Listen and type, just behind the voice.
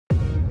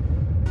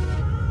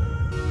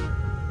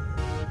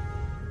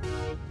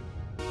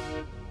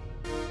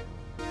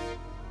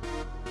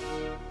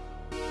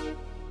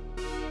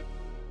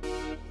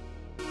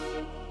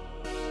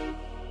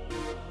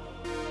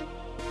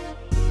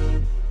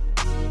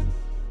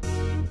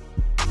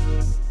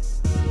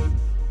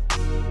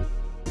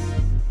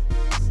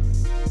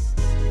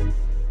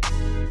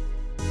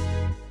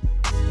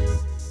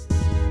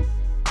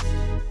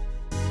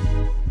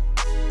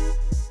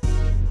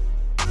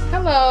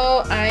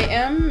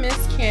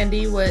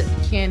Candy with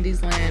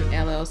KANDY'S Land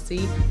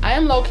LLC. I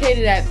am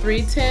located at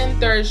 310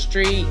 3rd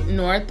Street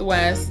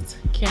Northwest,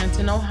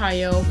 Canton,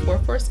 Ohio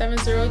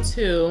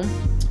 44702.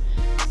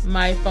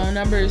 My phone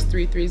number is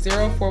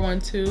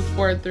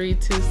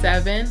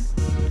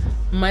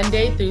 330-412-4327.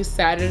 Monday through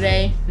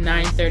Saturday,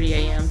 9:30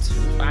 a.m. to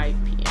 5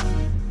 p.m.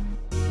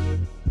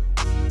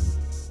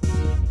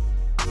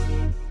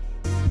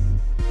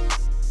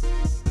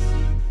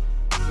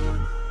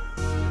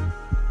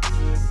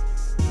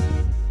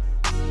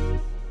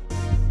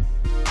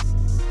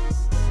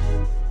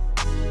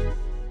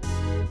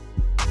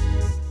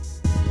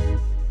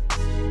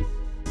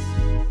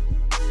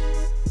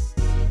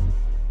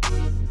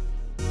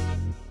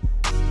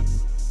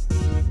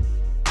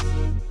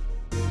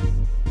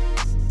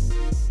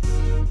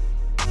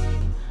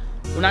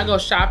 When I go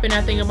shopping,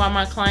 I think about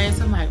my clients.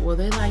 I'm like, will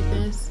they like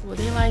this? Will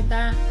they like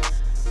that?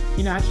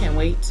 You know, I can't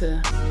wait till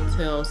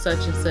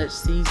such and such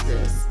sees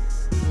this.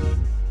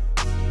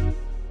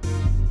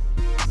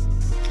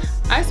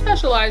 I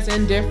specialize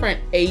in different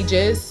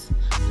ages,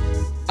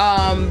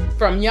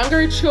 from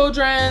younger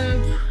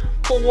children,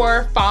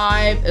 4,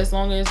 5, as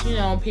long as, you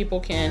know,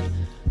 people can,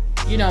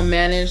 you know,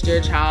 manage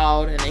their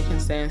child and they can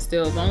stand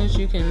still. As long as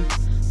you can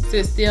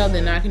sit still,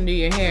 then I can do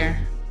your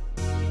hair.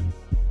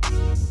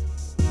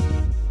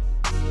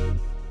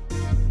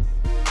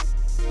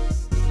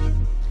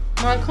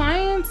 My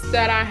clients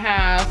that I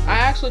have, I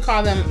actually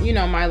call them, you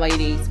know, my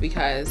ladies,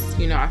 because,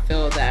 you know, I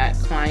feel that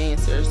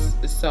clients are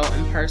so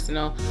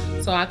impersonal.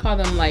 So I call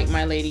them like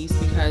my ladies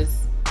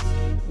because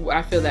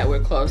I feel that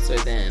we're closer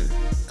than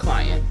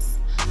clients.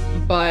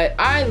 But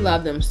I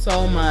love them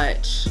so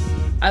much.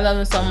 I love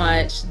them so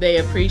much. They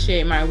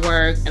appreciate my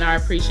work and I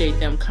appreciate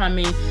them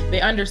coming. They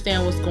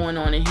understand what's going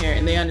on in here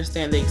and they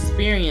understand the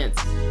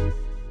experience